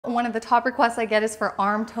One of the top requests I get is for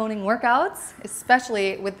arm toning workouts,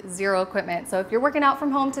 especially with zero equipment. So if you're working out from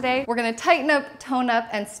home today, we're gonna tighten up, tone up,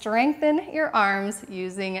 and strengthen your arms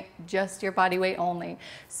using just your body weight only.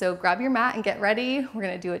 So grab your mat and get ready. We're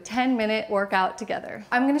gonna do a 10-minute workout together.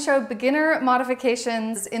 I'm gonna show beginner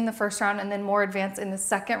modifications in the first round and then more advanced in the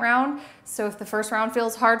second round. So if the first round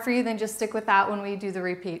feels hard for you, then just stick with that when we do the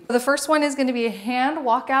repeat. The first one is gonna be a hand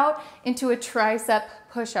walkout into a tricep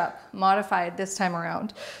push-up, modified this time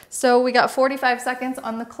around. So we got 45 seconds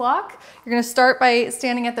on the clock. You're gonna start by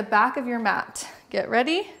standing at the back of your mat. Get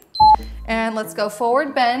ready, and let's go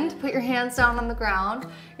forward bend. Put your hands down on the ground.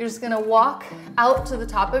 You're just gonna walk out to the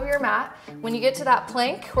top of your mat. When you get to that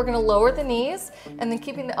plank, we're gonna lower the knees, and then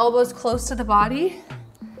keeping the elbows close to the body,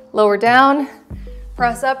 lower down,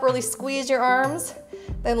 press up, really squeeze your arms,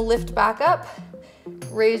 then lift back up,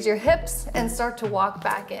 raise your hips, and start to walk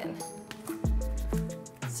back in.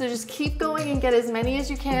 So just keep going and get as many as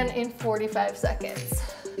you can in 45 seconds.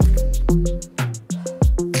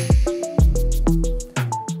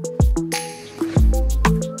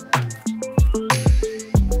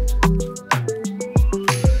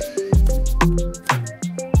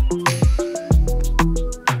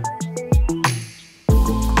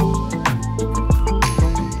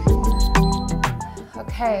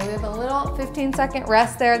 Okay, we have a little 15-second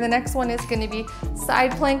rest there. The next one is going to be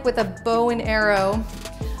side plank with a bow and arrow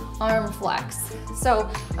arm flex. So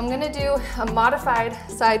I'm gonna do a modified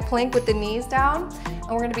side plank with the knees down,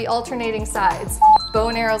 and we're gonna be alternating sides. Bow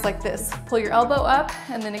and arrows like this. Pull your elbow up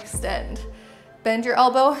and then extend. Bend your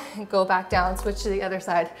elbow and go back down. Switch to the other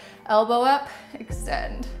side. Elbow up,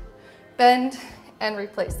 extend. Bend and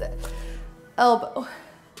replace it. Elbow,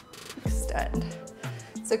 extend.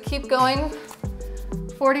 So keep going,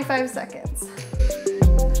 45 seconds.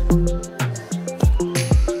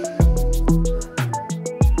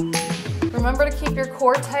 Remember to keep your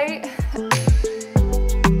core tight.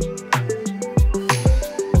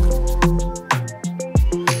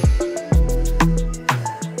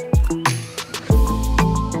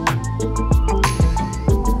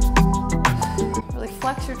 Really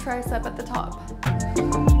flex your tricep at the top.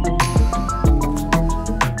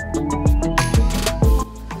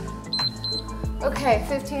 Okay,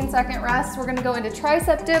 15-second rest. We're gonna go into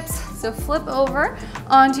tricep dips. So flip over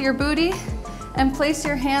onto your booty and place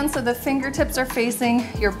your hands so the fingertips are facing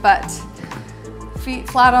your butt. Feet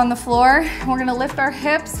flat on the floor. We're gonna lift our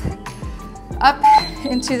hips up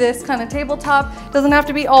into this kind of tabletop. Doesn't have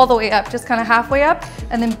to be all the way up, just kind of halfway up,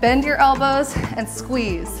 and then bend your elbows and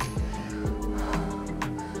squeeze.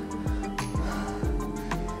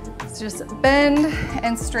 So just bend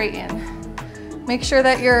and straighten. Make sure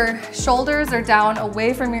that your shoulders are down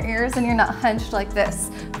away from your ears and you're not hunched like this.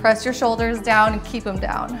 Press your shoulders down and keep them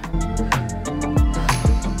down.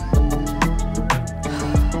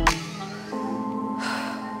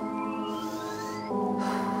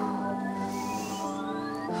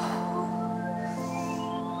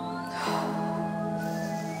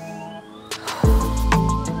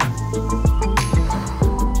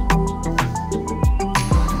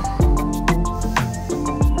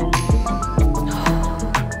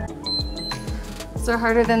 Are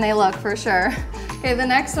harder than they look for sure. Okay, the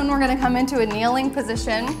next one we're going to come into a kneeling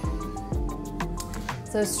position.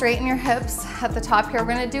 So straighten your hips at the top here.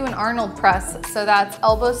 We're going to do an Arnold press. So that's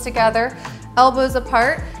elbows together, elbows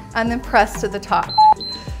apart, and then press to the top.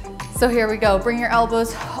 So here we go. Bring your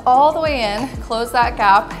elbows all the way in, close that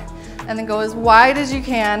gap, and then go as wide as you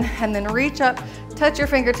can, and then reach up, touch your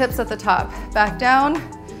fingertips at the top. Back down,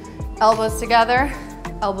 elbows together,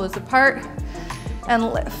 elbows apart,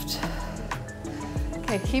 and lift.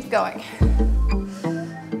 Okay, keep going.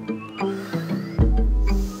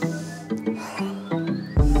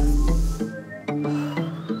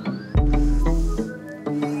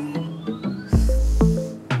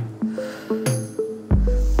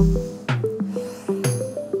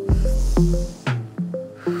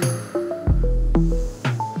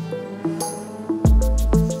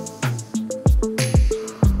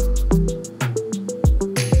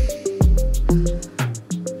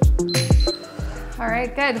 All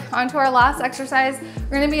right, good. On to our last exercise.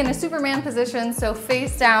 We're gonna be in a Superman position, so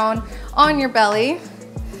face down on your belly,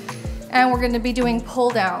 and we're gonna be doing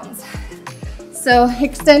pull downs. So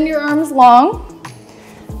extend your arms long.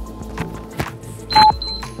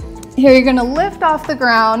 Here you're gonna lift off the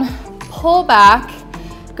ground, pull back,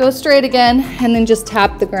 go straight again, and then just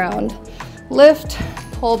tap the ground. Lift,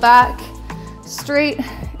 pull back, straight,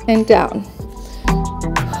 and down.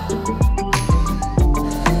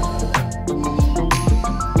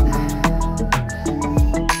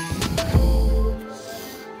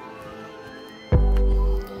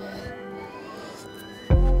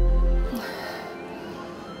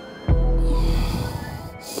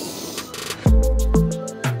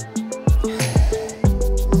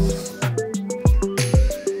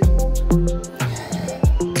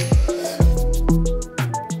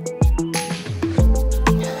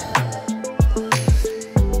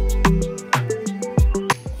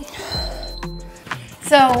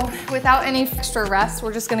 without any extra rest,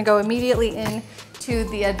 we're just gonna go immediately into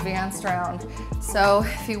the advanced round. So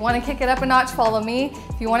if you wanna kick it up a notch, follow me.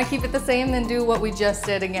 If you wanna keep it the same, then do what we just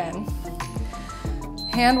did again.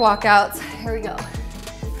 Hand walkouts, here we go.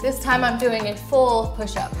 This time I'm doing a full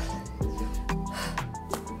push-up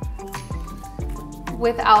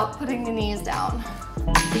without putting the knees down.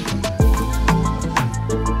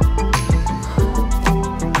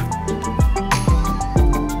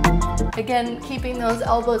 Again, keeping those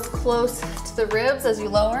elbows close to the ribs as you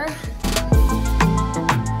lower.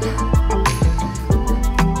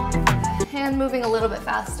 And moving a little bit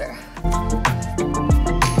faster.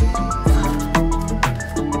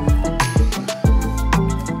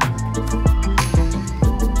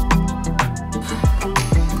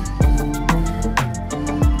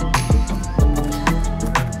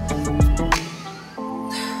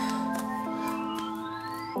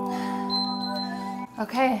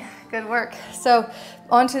 Okay, good work. So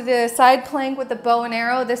onto the side plank with the bow and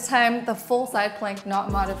arrow, this time the full side plank,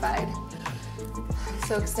 not modified.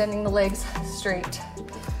 So extending the legs straight.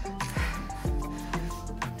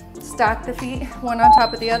 Stack the feet, one on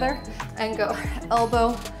top of the other, and go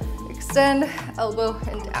elbow, extend, elbow,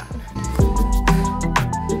 and down.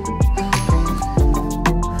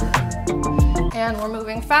 And we're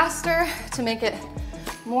moving faster to make it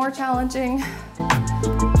more challenging.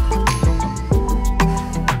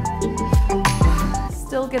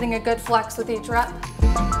 Still getting a good flex with each rep.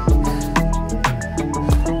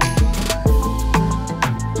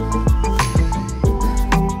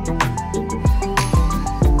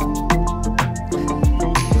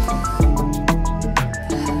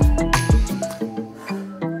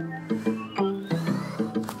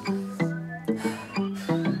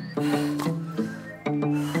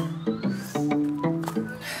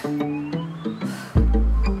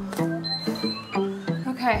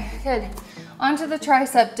 Okay, good. Onto the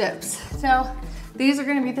tricep dips. Now, these are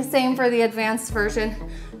gonna be the same for the advanced version,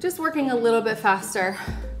 just working a little bit faster.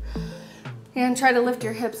 And try to lift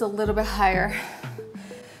your hips a little bit higher.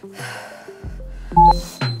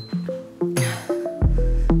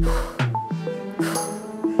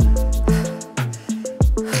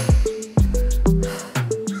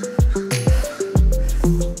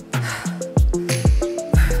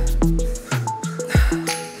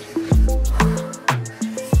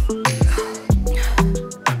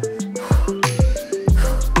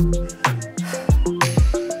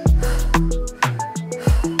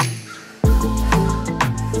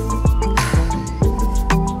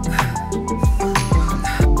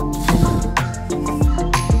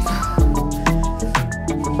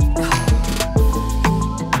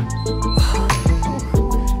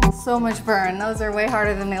 So much burn. Those are way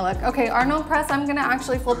harder than they look. Okay, Arnold press, I'm gonna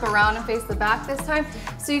actually flip around and face the back this time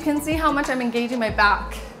so you can see how much I'm engaging my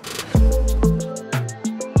back.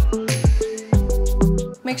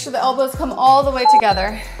 Make sure the elbows come all the way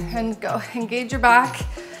together and go. Engage your back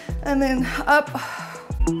and then up.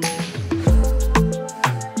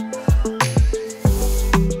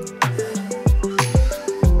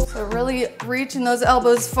 So really reaching those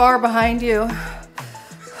elbows far behind you.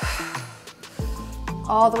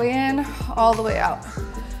 All the way in, all the way out.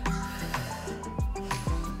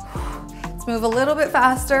 Let's move a little bit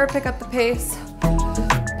faster, pick up the pace.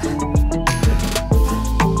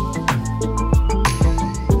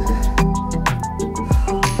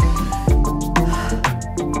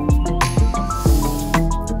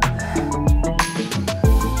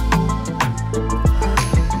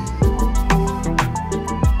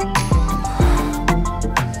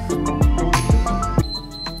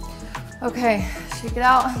 Okay, shake it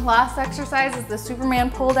out. Last exercise is the Superman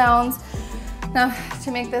pull downs. Now,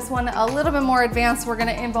 to make this one a little bit more advanced, we're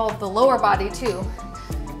gonna involve the lower body too.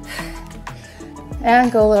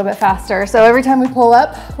 And go a little bit faster. So every time we pull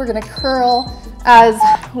up, we're gonna curl as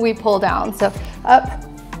we pull down. So up,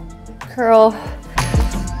 curl.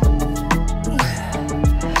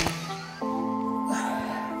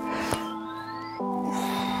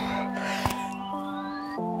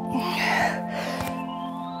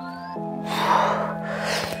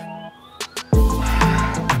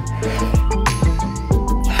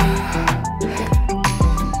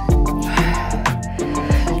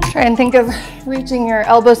 Try and think of reaching your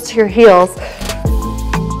elbows to your heels.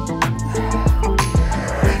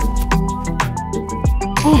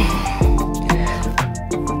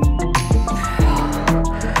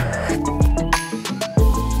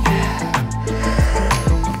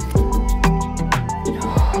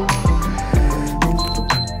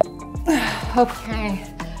 Okay.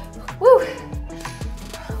 Woo.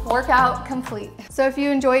 Workout complete. So if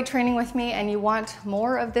you enjoyed training with me and you want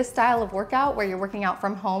more of this style of workout where you're working out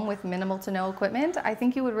from home with minimal to no equipment, I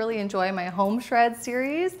think you would really enjoy my HomeShred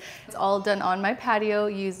series. It's all done on my patio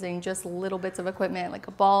using just little bits of equipment like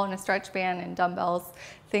a ball and a stretch band and dumbbells,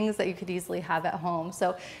 things that you could easily have at home.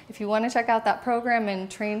 So if you want to check out that program and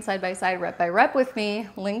train side by side, rep by rep with me,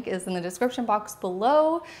 link is in the description box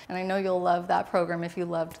below. And I know you'll love that program if you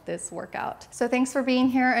loved this workout. So thanks for being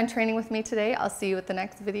here and training with me today. I'll see you at the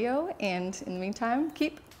next video. And in the meantime,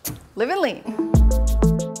 keep living lean.